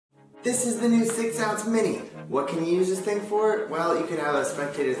This is the new 6-ounce mini. What can you use this thing for? Well, you could have a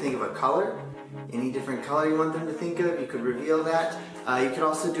spectator think of a color, any different color you want them to think of, you could reveal that. You could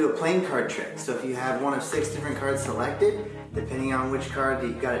also do a playing card trick. So if you have one of 6 different cards selected, depending on which card that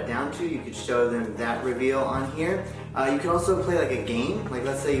you got it down to, you could show them that reveal on here. You could also play like a game, like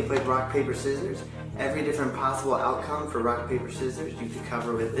let's say you played rock, paper, scissors. Every different possible outcome for rock, paper, scissors you could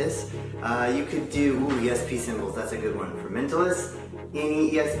cover with this. You could do ESP symbols, that's a good one. For mentalists,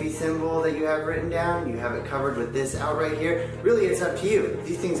 any ESP symbol that you have written down, you have it covered with this out right here. Really, it's up to you.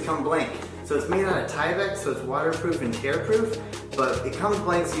 These things come blank. So it's made out of Tyvek, so it's waterproof and tear-proof, but it comes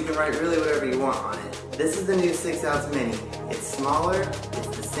blank so you can write really whatever you want on it. This is the new 6-ounce mini. It's smaller,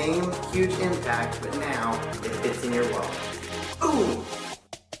 it's the same huge impact, but now it fits in your wallet. Ooh!